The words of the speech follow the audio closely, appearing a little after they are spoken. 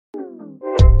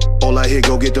like, here,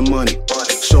 go get the money.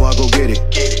 So I go get it.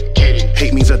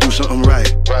 Hate means I do something right.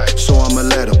 So I'ma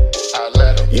let him.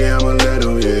 Yeah, I'ma let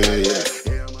him.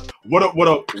 Yeah. What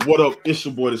up? It's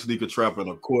your boy, the Sneaker Trap, and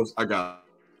of course, I got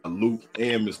Luke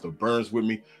and Mr. Burns with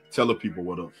me. Tell the people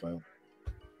what up, fam.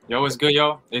 Yo, what's good,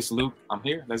 y'all? It's Luke. I'm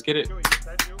here. Let's get it.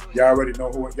 Y'all already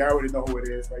know who it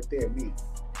is right there. Me.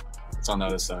 It's on the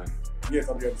other side. Yes,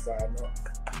 on the other side. No.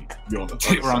 You're on the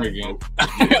other Wrong side, again.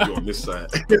 Yeah, you're on this side.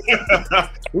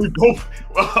 We both,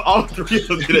 all three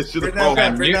of us did that shit wrong.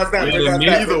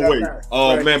 Either way,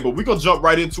 man. But we gonna jump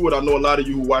right into it. I know a lot of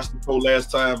you who watched the show last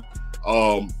time.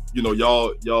 Y'all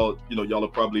are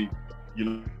probably,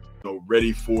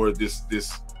 ready for this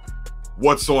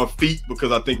what's on feet,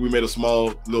 because I think we made a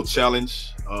small little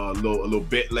challenge, a little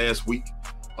bet last week,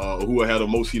 who had the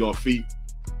most heat on feet,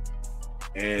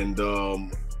 and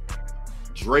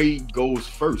Dre goes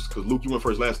first, because Luke, you went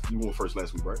first last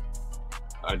week, right?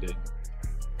 I did.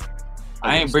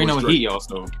 I ain't bring no heat, y'all,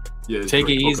 so yeah, take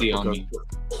Dre. it easy on me.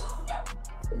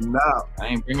 Nah, I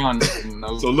ain't bring on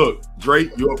no. So look, Dre,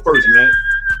 you're up first, man.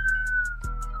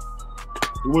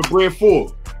 You went bread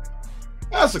 4.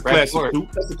 That's a classic shoot.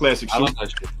 That's a classic shoot. I love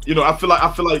that shit. I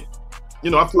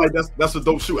feel like that's a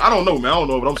dope shoot. I don't know, man. I don't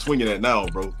know, but I'm swinging that now,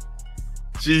 bro.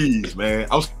 Jeez, man.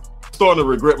 I was starting to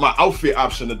regret my outfit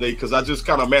option today because I just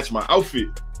kind of matched my outfit.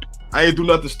 I ain't do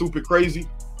nothing stupid crazy.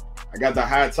 I got the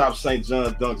high top St.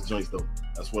 John Dunks joints though.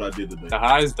 That's what I did today. The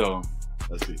highs though.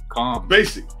 That's it. Calm.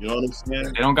 Basic. You know what I'm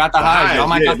saying? They don't got the highs. Y'all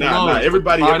might got the lows.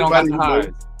 Everybody don't got the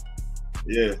highs.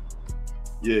 Yeah.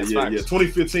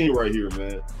 2015 right here,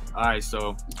 man. All right,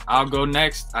 so I'll go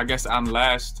next. I guess I'm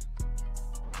last.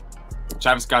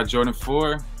 Travis Scott Jordan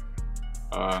 4.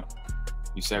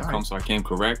 You said come, so I came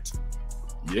correct.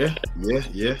 Yeah.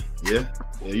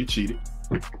 You cheated.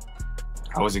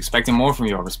 I was expecting more from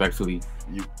y'all, respectfully.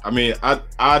 I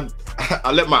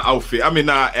let my outfit.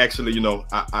 Actually,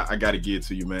 I gotta give it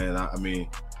to you, man.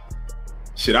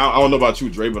 Shit, I don't know about you,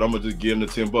 Dre, but I'm gonna just give him the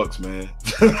 $10, man.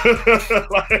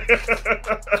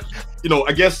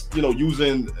 I guess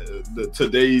using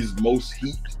today's most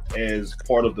heat as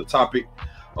part of the topic.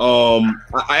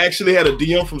 I actually had a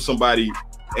DM from somebody,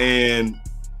 and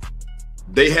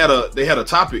they had a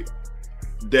topic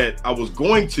that I was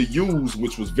going to use,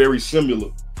 which was very similar.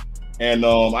 And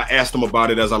I asked them about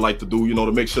it, as I like to do,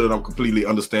 to make sure that I'm completely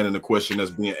understanding the question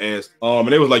that's being asked. And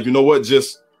they was like, you know what,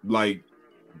 just like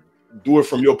do it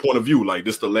from your point of view. Like,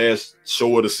 this the last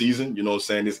show of the season, you know what I'm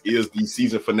saying? This is the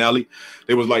season finale.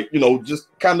 They was like, just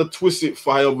kind of twist it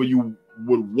for however you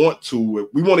would want to.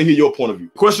 We want to hear your point of view.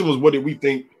 The question was, what did we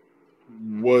think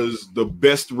was the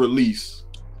best release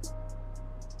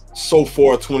so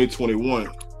far 2021?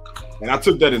 And I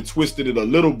took that and twisted it a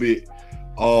little bit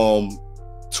to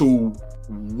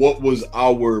what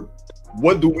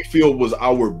do we feel was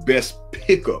our best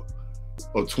pickup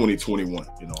of 2021?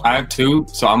 I have 2,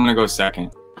 so I'm gonna go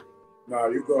second. No,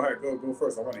 you go ahead. Go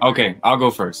first. Okay, I'll go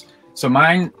first. So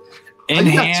mine in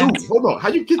hand. Hold on, how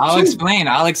you get I'll 2?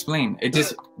 I'll explain. It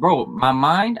just, bro, my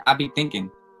mind, I be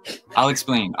thinking. I'll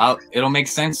explain. It'll make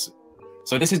sense.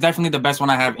 So this is definitely the best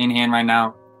one I have in hand right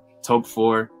now. Taupe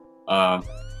 4.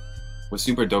 Was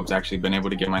super dope's actually been able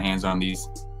to get my hands on these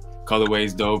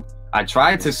colorways. Dope. I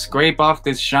tried to scrape off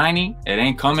this shiny. It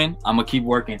ain't coming. I'm gonna keep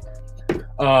working.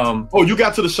 You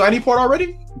got to the shiny part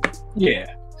already?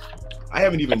 Yeah. I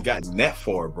haven't even gotten that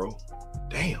far, bro.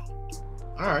 Damn.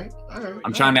 All right.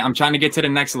 I'm trying to get to the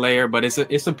next layer, but it's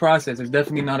a process. It's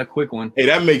definitely not a quick one. Hey,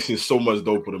 that makes it so much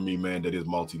doper to me, man. That is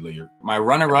multi-layered. My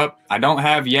runner-up, I don't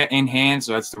have yet in hand,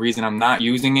 so that's the reason I'm not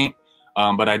using it.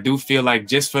 But I do feel like,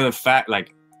 just for the fact,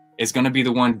 like, it's gonna be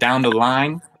the one down the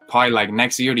line, probably like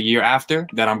next year, the year after,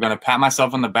 that I'm gonna pat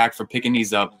myself on the back for picking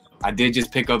these up. I did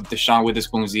just pick up the Sean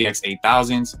Witherspoon ZX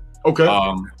 8000s. Okay.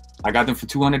 I got them for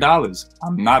 $200.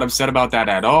 I'm not upset about that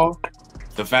at all.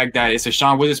 The fact that it's a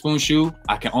Sean Witherspoon shoe,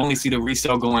 I can only see the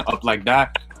resale going up like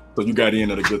that. So you got in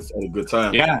at a good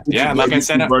time. Yeah. Like I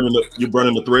said, you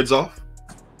burning the threads off.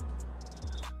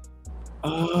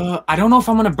 I don't know if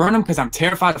I'm gonna burn them because I'm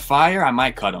terrified of fire. I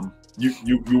might cut them. You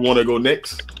want to go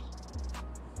next?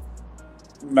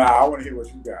 Nah, I want to hear what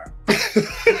you got.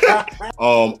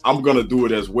 I'm gonna do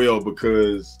it as well,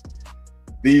 because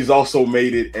these also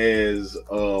made it as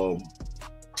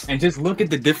and just look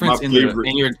at the difference in your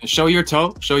show your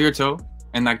toe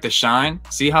and like the shine.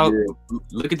 See how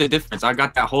look at the difference. I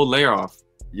got that whole layer off.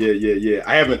 Yeah.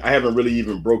 I haven't really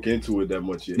even broke into it that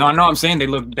much yet. No, I'm saying they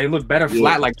look better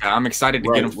flat like that. I'm excited to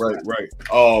get them flat. Right.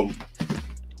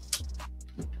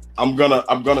 I'm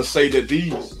gonna say that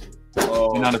these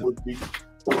you're not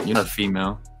a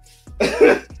female.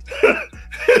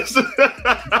 So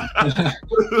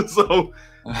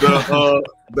how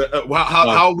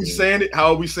are we saying it? How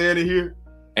are we saying it here?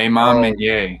 Amon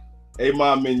Menyei.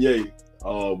 Amon Menyei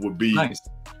would be Nice.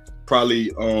 Probably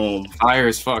Fire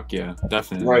as fuck, yeah,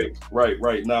 definitely.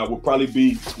 Right. Now would probably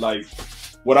be like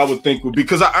what I would think would be,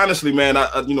 because I honestly, man,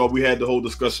 I we had the whole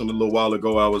discussion a little while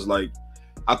ago. I was like,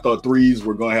 I thought threes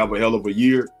were gonna have a hell of a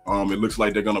year. It looks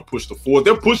like they're gonna push the fours.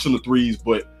 They're pushing the threes,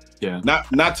 but Yeah.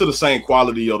 not to the same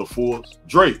quality of the fours.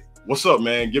 Drake, what's up,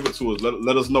 man? Give it to us.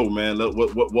 Let us know, man.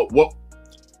 What?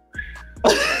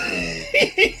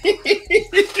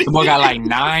 The boy got like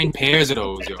 9 pairs of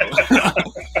those, yo.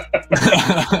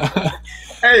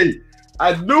 Hey,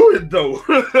 I knew it though.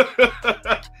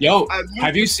 Yo,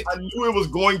 have you seen? I knew it was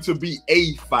going to be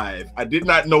a 5. I did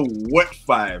not know what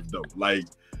 5 though. Like,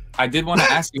 I did want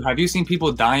to ask you, have you seen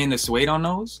people dying to suede on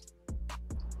those?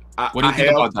 What do you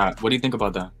think about that? What do you think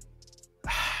about that?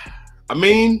 I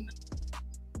mean,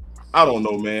 I don't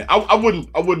know, man. I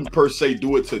wouldn't per se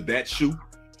do it to that shoe.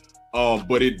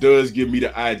 But it does give me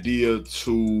the idea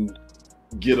to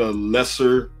get a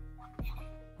lesser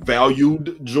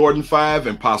valued Jordan 5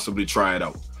 and possibly try it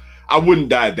out. I wouldn't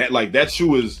die that, like, that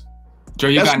shoe is. Joe,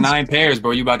 you got 9 pairs,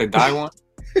 bro. You about to die one?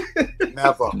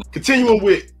 Never. Continuing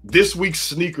with this week's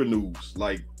sneaker news,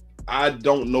 like, I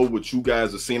don't know what you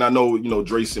guys have seen. I know,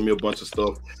 Dre sent me a bunch of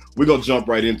stuff. We're gonna jump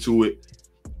right into it.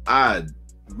 I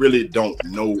really don't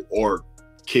know or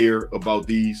care about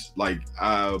these. Like,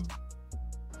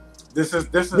 This is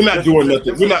we're not doing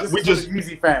nothing. We just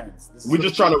easy fans. We're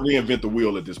just trying to reinvent the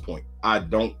wheel at this point. I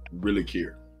don't really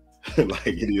care. Like,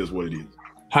 it is what it is.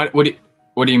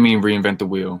 What do you mean reinvent the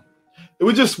wheel?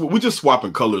 We're just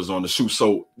swapping colors on the shoe.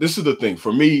 So this is the thing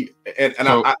for me, and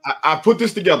I put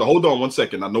this together. Hold on one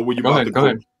second. I know where you're about to go,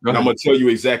 and I'm gonna tell you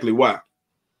exactly why.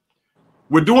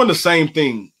 We're doing the same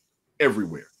thing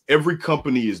everywhere. Every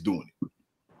company is doing it.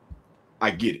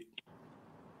 I get it.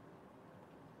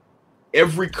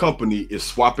 Every company is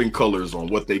swapping colors on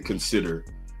what they consider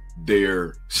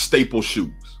their staple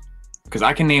shoes. Because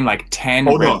I can name like 10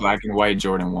 red, black, and white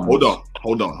Jordan 1s.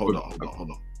 Hold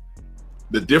on.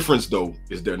 The difference, though,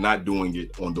 is they're not doing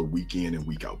it on the week in and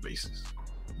week out basis.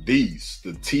 The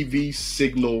TV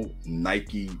Signal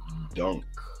Nike Dunk.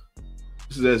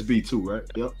 This is SB too, right?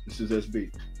 Yep, this is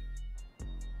SB.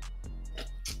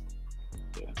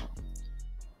 Yeah.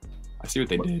 I see what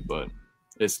they did, but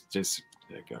it's just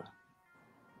like a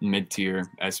mid-tier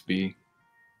SB.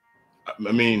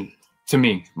 I mean, to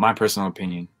me, my personal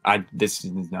opinion, this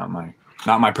is not my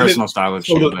personal style of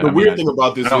shoe. So the weird thing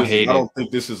about this is I don't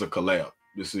think this is a collab.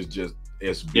 This is just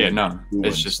SB. Yeah, no,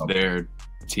 it's just something. Their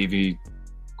TV.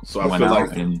 So I feel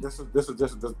like this is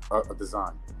just a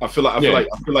design. I feel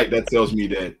like that tells me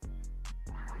that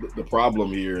the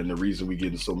problem here and the reason we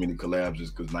getting so many collabs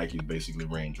is because Nike's basically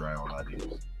ran dry on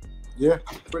ideas. Yeah,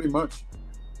 pretty much.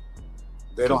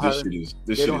 They don't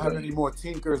have any more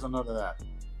tinkers or none of that.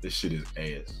 This shit is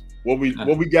ass. What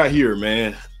we got here,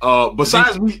 man?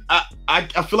 Besides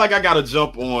I feel like I gotta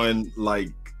jump on like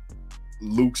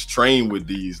Luke's train with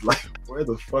these. Like, where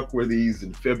the fuck were these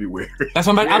in February? That's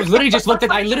what I literally just looked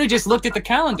at the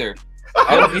calendar.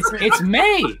 It's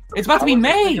May. It's about to be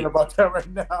May. Thinking about that right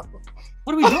now.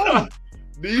 What are we doing?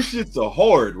 These shits are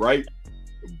hard, right?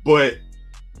 But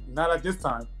not at this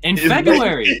time. In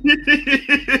February.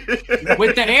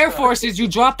 With the Air Forces, you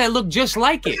dropped that look just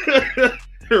like it.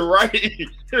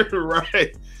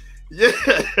 Right. Yeah.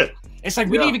 It's like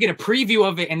we didn't even get a preview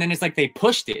of it, and then it's like they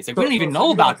pushed it. It's like we don't even know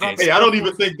about this. Hey, I don't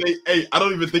even think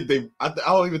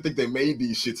they made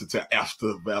these shits until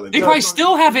after Valentine's. They probably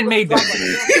still haven't made them.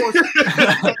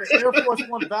 Air Force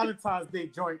One Valentine's Day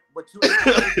joint, but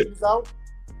these out.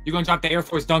 You're gonna drop the Air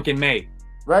Force Dunk in May,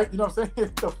 right? You know what I'm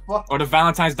saying? The fuck? Or the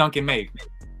Valentine's Dunk in May.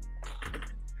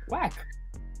 Whack.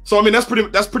 So I mean, that's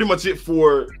pretty much it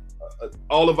for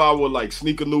all of our like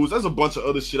sneaker news. There's a bunch of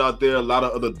other shit out there. A lot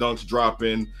of other dunks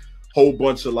dropping. Whole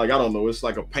bunch of like, I don't know, it's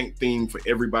like a paint theme for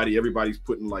everybody. Everybody's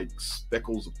putting like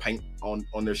speckles of paint on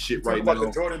their shit right now.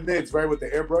 The Jordan mids, right, with the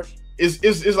airbrush.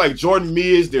 It's like Jordan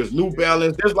mids. There's New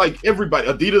Balance. There's like everybody.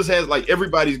 Adidas has like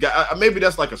everybody's got. Maybe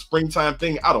that's like a springtime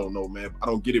thing. I don't know, man. I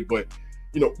don't get it, but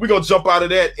we're gonna jump out of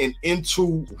that and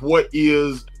into what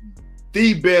is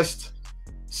the best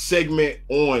segment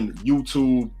on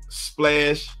YouTube: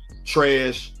 Splash,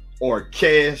 Trash, or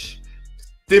Cash.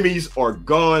 Stimmies are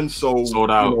gone, so sold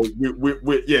out.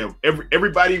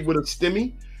 Everybody with a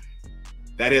stimmy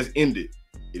that has ended.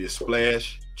 It is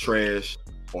Splash, Trash,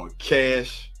 or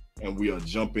Cash, and we are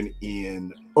jumping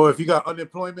in. Or if you got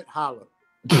unemployment, holla.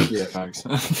 Yeah, thanks.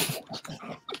 The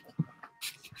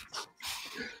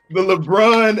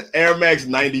LeBron Air Max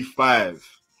 95.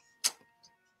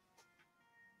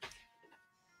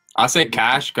 I'll say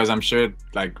cash because I'm sure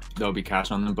like there'll be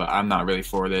cash on them, but I'm not really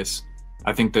for this.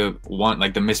 I think the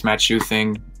mismatch shoe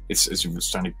thing, it's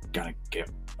starting to kind of get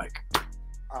like.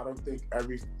 I don't think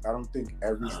every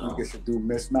sneaker should do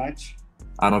mismatch.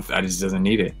 I just doesn't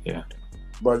need it. Yeah.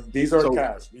 But these are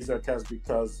cash. These are cash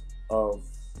because of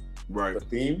the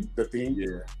theme.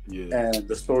 Yeah. And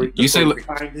the story.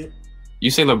 Behind it. You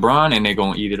say LeBron and they're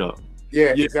gonna eat it up.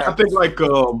 Yeah, exactly. I think like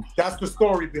that's the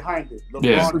story behind it.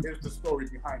 LeBron is the story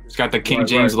behind it. It's got the King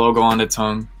James logo on the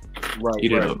tongue.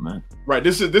 Eat it up, man. Right.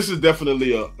 This is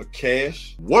definitely a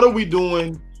cash. What are we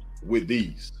doing with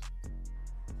these?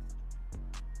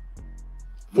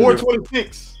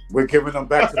 426. We're giving them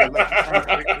back to the Lucky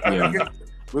Charms.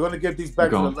 We're gonna give these back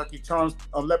to the Lucky Charms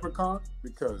of Leprechaun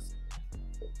because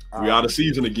we out of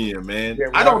season again, man.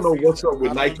 I don't know what's up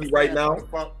with Nike right now.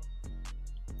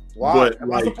 Why? But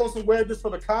am I supposed to wear this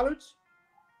for the college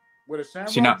with a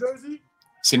Shamrock jersey?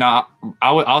 See, now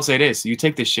I'll say this: you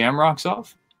take the Shamrocks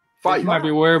off, it might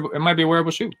be wearable. It might be a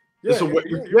wearable shoe. Yeah.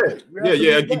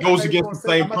 It goes against the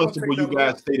same principle you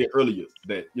guys stated earlier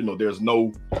that there's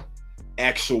no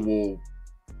actual.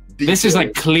 This is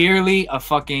like clearly a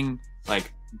fucking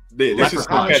like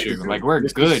leprechaun shoe. Like we're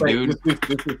good, dude.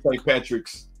 This is St.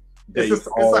 Patrick's Day. It's a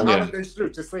holiday shoe.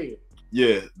 Just say it.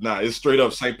 Yeah, it's straight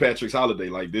up St. Patrick's holiday.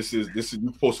 Like this is you're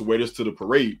supposed to wear this to the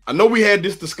parade. I know we had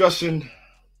this discussion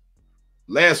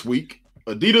last week.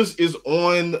 Adidas is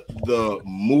on the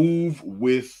move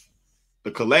with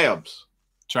the collabs.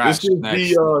 Trash. This is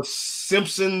the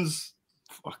Simpsons.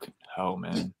 Fucking hell,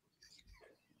 man.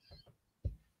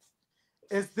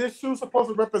 Is this shoe supposed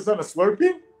to represent a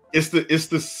Slurpee? It's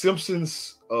the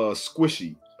Simpsons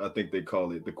squishy, I think they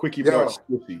call it. The Quickie Mart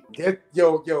squishy.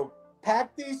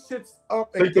 Pack these shits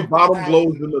up. Think the bottom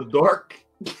glows in the dark.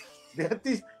 Get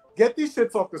these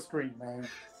shits off the screen, man.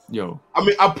 Yo. I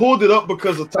mean, I pulled it up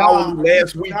because of Towel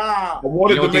last week. I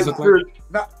wanted to make sure.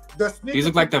 These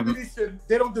look like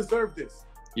they don't deserve this.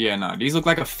 Yeah, no. These look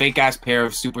like a fake ass pair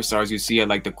of superstars you see at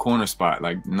like the corner spot.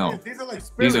 Like, no. These are like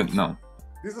spirits.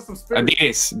 These are some spirits.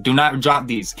 Adidas, do not drop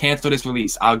these. Cancel this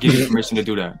release. I'll give you permission to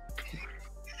do that.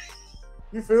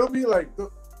 You feel me? Like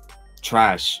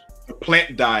trash. The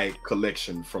Plant Dye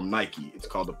collection from Nike. It's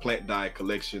called the Plant Dye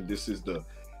collection. This is the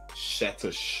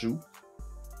Shatter shoe.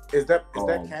 Is that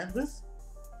canvas?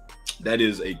 That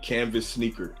is a canvas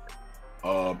sneaker.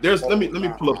 Let me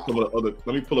pull up some of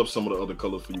the other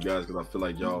colors for you guys because I feel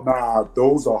like y'all. Nah,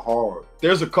 those are hard.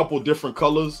 There's a couple different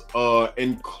colors,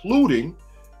 including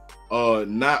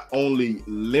not only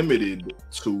limited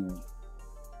to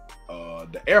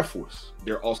the Air Force.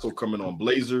 They're also coming on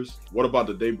Blazers. What about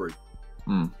the Daybreak?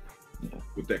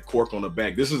 With that cork on the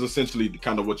back. This is essentially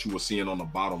kind of what you were seeing on the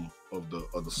bottom of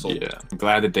the sole. Yeah, I'm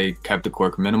glad that they kept the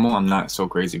cork minimal. I'm not so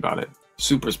crazy about it.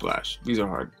 Super Splash. These are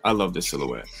hard. I love this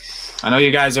silhouette. I know you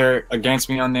guys are against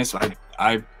me on this.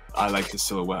 I like this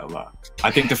silhouette a lot. I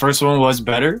think the first one was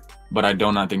better, but I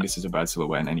do not think this is a bad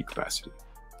silhouette in any capacity.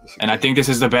 And I think this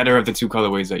is the better of the two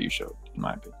colorways that you showed, in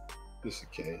my opinion. This is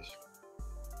cash.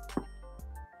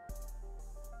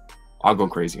 I'll go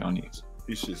crazy on these.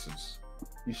 These shits is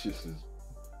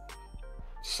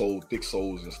thick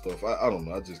soles and stuff. I don't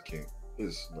know. I just can't.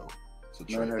 It's a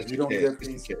trash. Man, if you don't get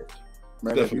these,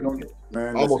 man, if you don't,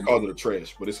 man, I almost called it a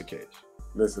trash, but it's a cash.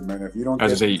 Listen, man, if you don't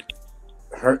get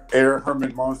Air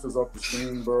Herman Monsters off the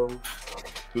screen, bro.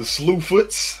 The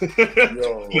Slewfoots.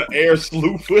 The Air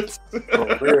Slewfoots.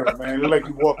 For real, man. Look like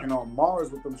you walking on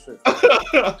Mars with them shit.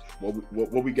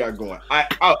 What we got going? I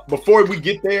before we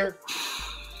get there,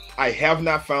 I have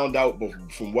not found out, but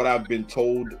from what I've been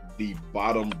told, the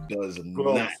bottom does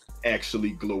not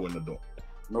actually glow in the dark.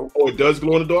 Nope. Oh, it does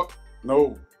glow in the dark?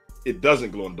 No. It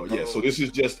doesn't glow in the dark. No. Yeah, so this is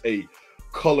just a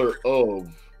color of.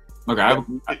 Okay.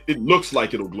 It looks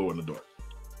like it'll glow in the dark.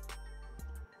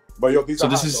 But yo, this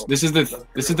is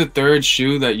the third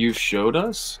shoe that you've showed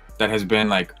us that has been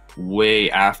like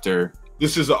way after.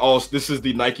 This is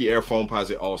the Nike Air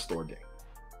Foamposite All-Star game.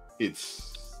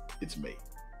 It's May.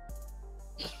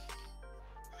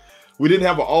 We didn't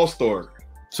have an All-Star.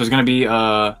 So it's gonna be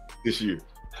this year.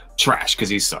 Trash because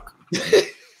these suck.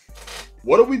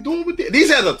 What are we doing with these?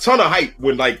 These had a ton of hype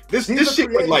when like this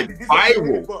shit was like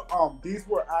viral. But these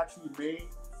were actually made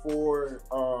for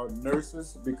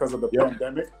nurses because of the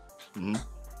pandemic. Mm-hmm.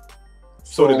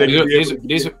 So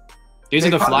these are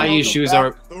the Fly shoes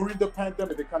are during the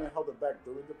pandemic. They kind of held it back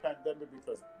during the pandemic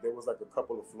because there was like a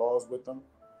couple of flaws with them.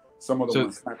 Some of them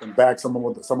were snapping back. Some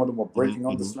of them were breaking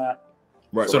on the snap.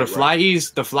 Right. So the Fly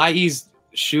Ease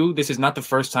shoe. This is not the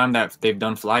first time that they've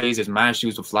done Fly Ease. It's mad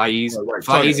shoes with Fly Ease. Right.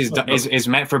 Fly Ease is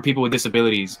meant for people with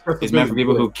disabilities. It's meant for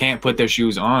people who can't put their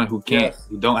shoes on, who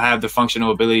don't have the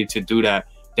functional ability to do that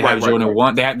They have Jordan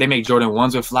 1. They make Jordan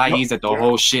 1s with fly ease that the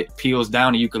whole shit peels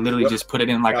down, and you can literally just put it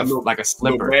in like a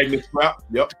slipper. Magnet strap.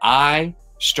 Yep. I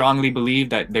strongly believe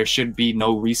that there should be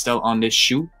no resell on this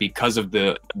shoe because of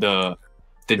the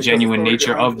genuine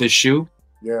nature of the shoe.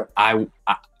 Yeah.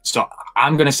 So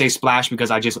I'm gonna say Splash because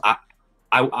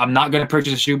I'm not gonna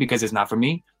purchase a shoe because it's not for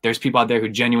me. There's people out there who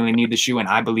genuinely need the shoe, and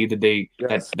I believe that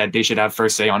they should have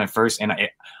first say on it first. And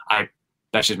I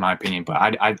that's just my opinion,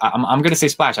 but I'm gonna say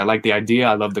Splash. I like the idea.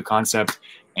 I love the concept,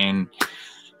 and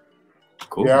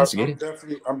cool. Yeah, let's get it.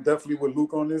 I'm definitely with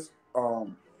Luke on this.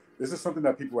 This is something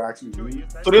that people actually need.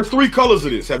 So there's 3 colors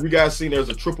of this. Have you guys seen? There's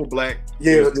a triple black.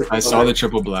 Yeah, I saw the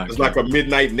triple black. It's like a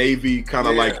midnight navy, kind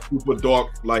of like super dark,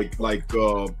 like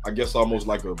I guess almost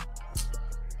like a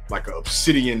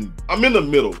obsidian. I'm in the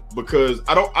middle because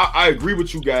I agree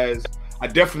with you guys. I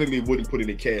definitely wouldn't put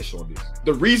any cash on this.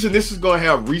 The reason this is gonna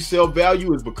have resale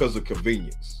value is because of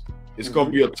convenience. It's gonna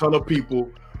be a ton of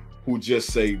people who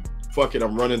just say, fuck it,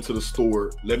 I'm running to the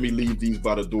store. Let me leave these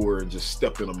by the door and just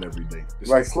step in them every day.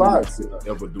 It's like slides. I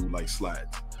ever do like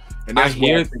slides. And that's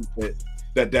where I think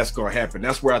that's gonna happen.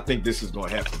 That's where I think this is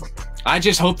gonna happen. I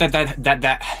just hope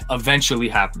that eventually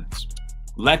happens.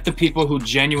 Let the people who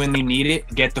genuinely need it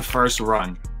get the first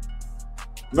run.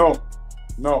 No.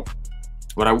 No.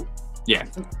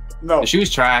 The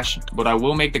shoe's trash, but I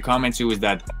will make the comment too is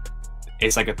that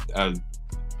it's like a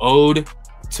ode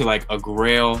to like a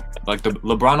grail, like the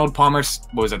LeBron Old Palmer.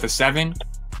 What was that, the 7?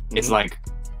 It's like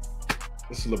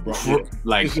this is LeBron.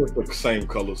 Like it's just the same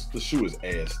colors. The shoe is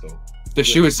ass though. The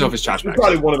shoe itself is trash. It's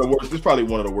probably one of the worst. It's probably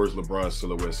one of the worst LeBron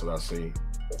silhouettes that I've seen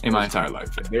in my entire life.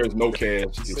 There's no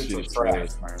cash. This shit is trash.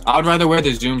 I'd rather wear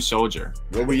the Zoom Soldier.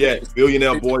 Where we at?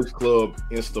 Billionaire Boys Club,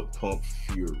 Insta Pump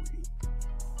Fury.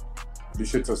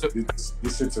 These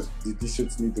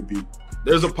shits need to be.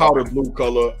 There's a powder blue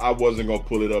color. I wasn't gonna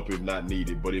pull it up if not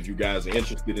needed, but if you guys are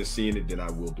interested in seeing it, then I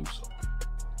will do so.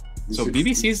 So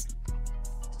BBC's.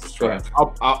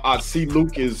 I see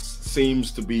Luke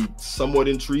seems to be somewhat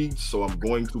intrigued, so I'm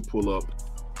going to pull up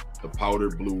the powder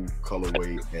blue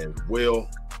colorway as well,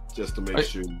 just to make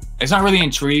sure. It's not really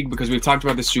intrigued because we've talked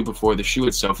about this shoe before. The shoe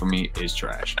itself for me is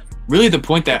trash. Really, the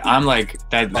point that I'm like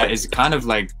that is kind of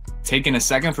like taking a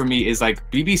second for me is like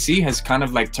BBC has kind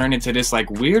of like turned into this like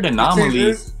weird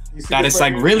anomaly that it's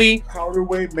like really.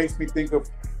 Powderway makes me think of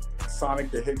Sonic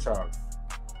the Hedgehog.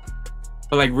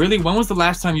 But like really, when was the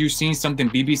last time you've seen something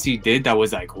BBC did that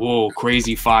was like, whoa,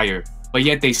 crazy fire? But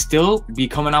yet they still be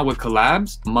coming out with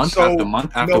collabs month after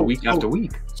month after week after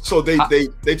week. So they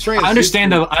transition. I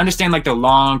understand like the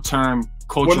long-term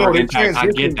cultural impact. I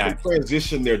get that. They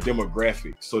transition their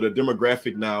demographic. So the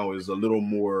demographic now is a little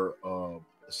more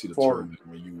let's see the term that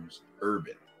we use,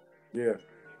 urban. Yeah.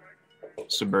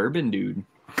 Suburban, dude.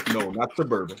 No, not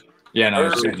suburban. Yeah,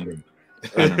 no.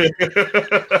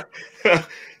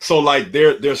 So like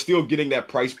they're still getting that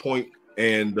price point,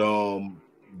 and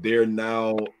they're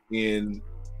now in.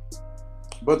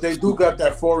 But they do got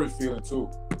that foreign feeling too.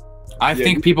 I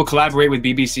think people collaborate with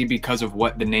BBC because of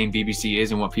what the name BBC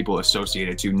is and what people associate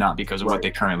it to, not because of what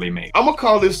they currently make. I'm gonna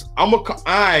call this.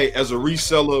 I as a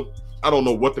reseller, I don't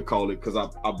know what to call it because I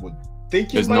would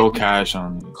think there's no cash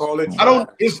on this. Call it. I don't.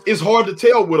 It's hard to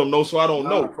tell with them though, so I don't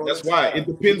know. That's why it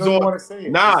depends on.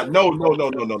 No.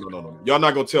 Y'all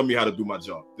not gonna tell me how to do my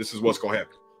job. This is what's gonna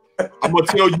happen. I'm gonna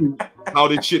tell you how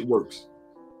this shit works.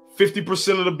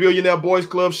 50% of the Billionaire Boys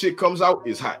Club shit comes out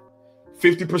is hot.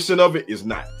 50% of it is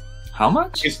not. How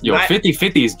much? It's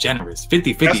 50-50 is generous.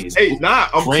 50-50 is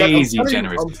crazy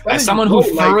generous. As someone who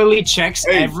thoroughly checks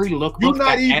every lookbook,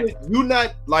 you're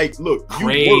not like, look,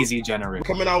 crazy generous.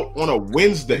 Coming out on a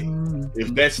Wednesday,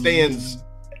 if that stands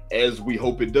as we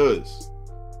hope it does.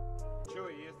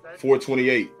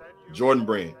 428, Jordan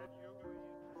Brand.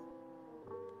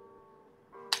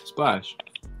 Splash.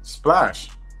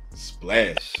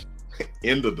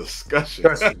 End of discussion.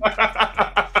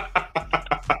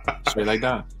 Straight like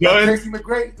that.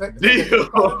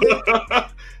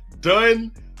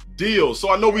 Done deal.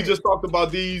 So I know we just talked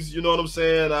about these, you know what I'm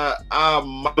saying? I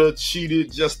might have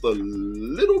cheated just a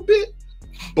little bit,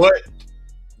 but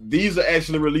these are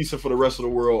actually releasing for the rest of the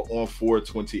world on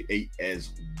 428 as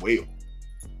well.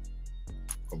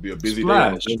 Gonna be a busy day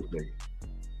on Wednesday.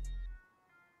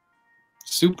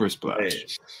 Super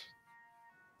Splash.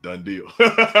 Done deal.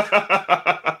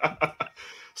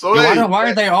 So why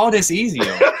are they all this easy?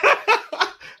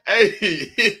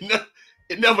 Hey,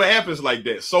 it never happens like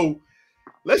that. So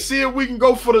let's see if we can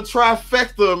go for the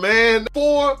trifecta, man.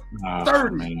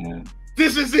 430. Man.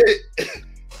 This is it.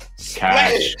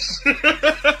 Cash.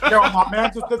 Yo, my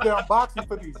man just did the unboxing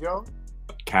for these, yo.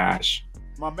 Cash.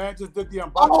 My man just did the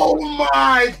unboxing. Oh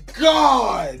my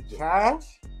God.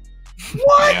 Cash?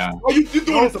 What? Yeah. Oh, you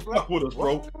doing this to fuck with us,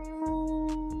 bro?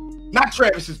 Not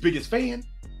Travis's biggest fan.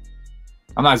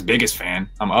 I'm not his biggest fan.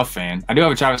 I'm a fan. I do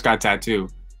have a Travis Scott tattoo,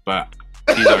 but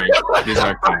these are What did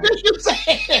you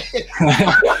say?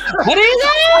 What is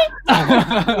it?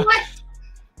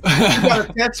 You got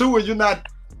a tattoo and you're not.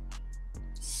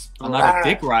 I'm not a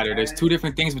dick rider. There's two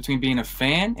different things between being a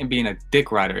fan and being a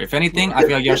dick rider. If anything, I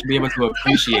feel like y'all should be able to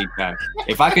appreciate that.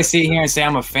 If I could sit here and say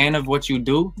I'm a fan of what you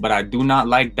do, but I do not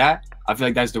like that, I feel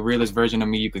like that's the realest version of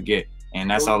me you could get. And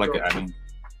that's all I mean.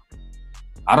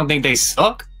 I don't think they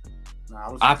suck.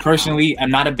 I personally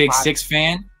am not a big Six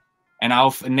fan, and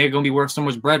they're gonna be worth so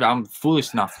much bread. I'm foolish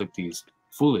to not flip these.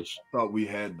 Foolish. I thought we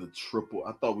had the triple.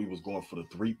 I thought we was going for the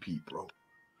 3-peat, bro.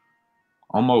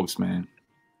 Almost, man.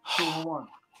 2-1.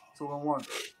 2-1.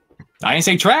 I ain't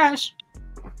say trash.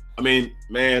 I mean,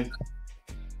 man,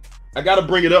 I gotta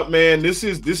bring it up, man. This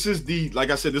is the,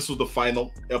 like I said, this was the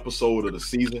final episode of the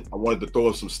season. I wanted to throw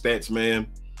up some stats, man.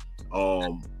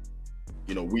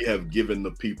 You know, we have given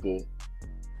the people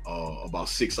about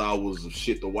 6 hours of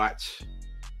shit to watch.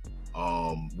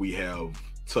 We have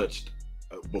touched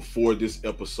before this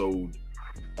episode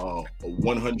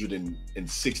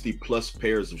 160 plus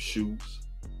pairs of shoes.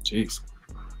 Jeez.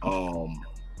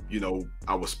 You know,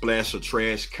 our splash or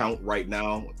trash count right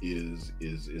now is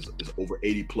over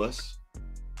 80 plus.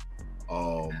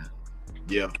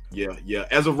 Yeah.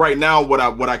 As of right now, what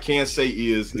I can say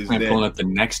is I'm that pulling up the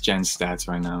next gen stats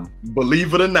right now.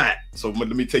 Believe it or not, so let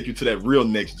me take you to that real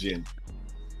next gen.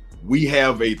 We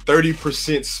have a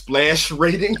 30% splash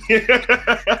rating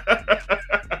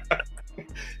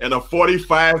and a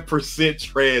 45%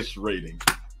 trash rating.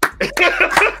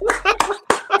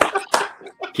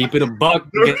 Keep it a buck.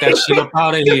 Get that shit up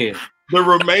out of here. The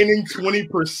remaining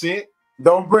 20%.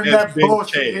 Don't bring that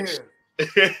bullshit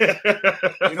here.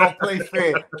 You don't play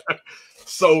fair.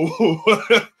 So,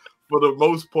 for the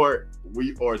most part,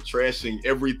 we are trashing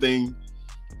everything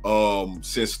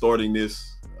since starting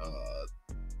this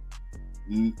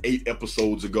 8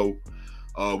 episodes ago.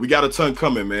 We got a ton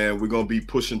coming, man. We're gonna be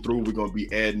pushing through. We're gonna be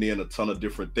adding in a ton of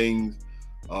different things.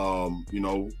 You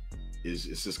know,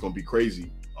 it's just gonna be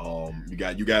crazy. You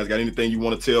guys got anything you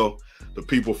want to tell the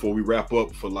people before we wrap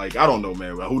up? For like, I don't know,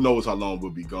 man. Who knows how long we'll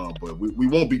be gone? But we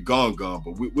won't be gone,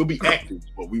 but we'll be active.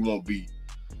 But we won't be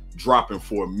dropping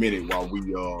for a minute while we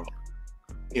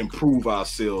improve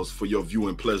ourselves for your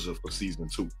viewing pleasure for season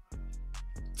 2.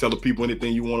 Tell the people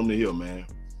anything you want them to hear, man.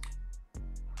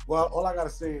 Well, all I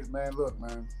gotta say is, man, look,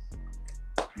 man.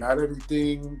 Not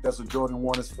everything that's a Jordan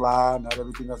 1 is fly. Not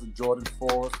everything that's a Jordan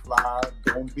 4 is fly.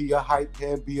 Don't be a hype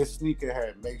head, be a sneaker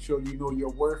head. Make sure you know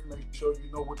your worth. Make sure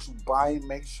you know what you're buying.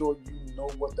 Make sure you know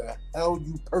what the hell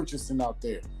you purchasing out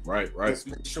there. Right. Just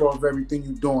make sure of everything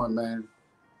you're doing, man.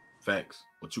 Facts.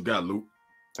 What you got, Luke?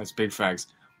 That's big facts.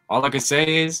 All I can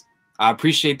say is I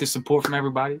appreciate the support from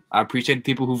everybody. I appreciate the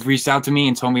people who've reached out to me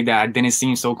and told me that I didn't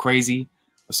seem so crazy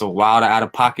or so wild or out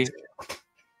of pocket.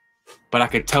 But I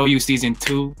could tell you season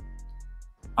 2,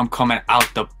 I'm coming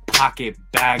out the pocket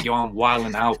bag. Yo, I'm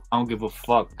wilding out. I don't give a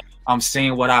fuck. I'm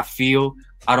saying what I feel.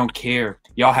 I don't care.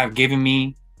 Y'all have given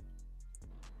me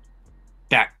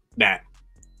that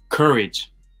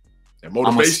courage. That I'm going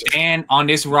to motivation. stand on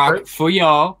this rock for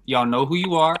y'all. Y'all know who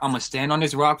you are. I'm going to stand on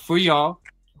this rock for y'all.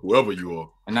 Whoever you are.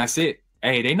 And that's it.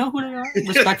 Hey, they know who they are.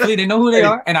 Respectfully, they know who they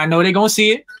are. And I know they're going to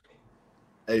see it.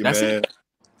 Hey, That's man. it.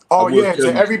 Oh, yeah,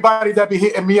 to everybody that be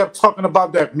hitting me up talking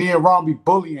about that, me and Ron be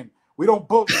bullying. We don't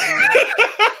bully, man.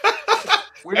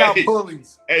 We're not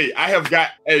bullies. Hey, I have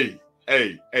got, hey,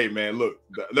 man, look,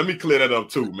 let me clear that up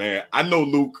too, man. I know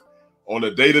Luke on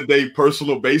a day-to-day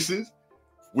personal basis.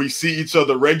 We see each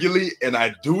other regularly, and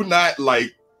I do not,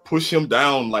 like, push him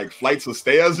down like flights of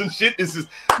stairs and shit.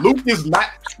 Luke is like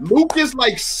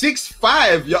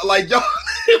 6'5", y'all. Like, y'all,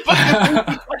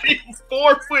 like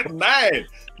 4'9".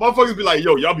 Motherfuckers be like,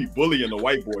 yo, y'all be bullying the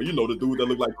white boy. You know, the dude that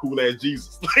look like cool ass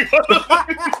Jesus. Like, what the fuck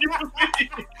you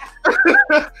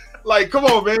like, come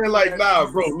on, man. Like, nah,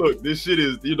 bro, look, this shit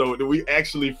is, you know, we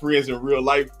actually friends in real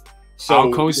life. So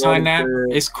I'll co-sign that.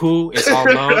 It's cool. It's all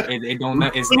love.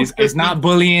 It's not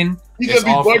bullying. You just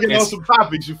be bugging on some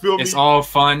topics. You feel me? It's all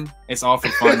fun. It's all for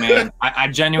fun, man. I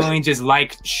genuinely just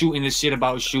like shooting this shit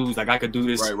about shoes. Like I could do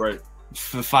this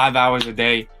for 5 hours a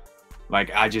day. Like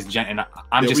I'm just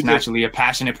naturally a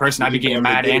passionate person. I be getting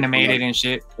mad animated and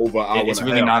shit. It's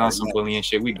really not on some bullying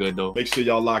shit. We good though. Make sure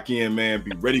y'all lock in, man.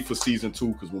 Be ready for season 2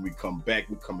 because when we come back,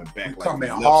 we're coming back. Coming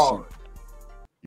hard.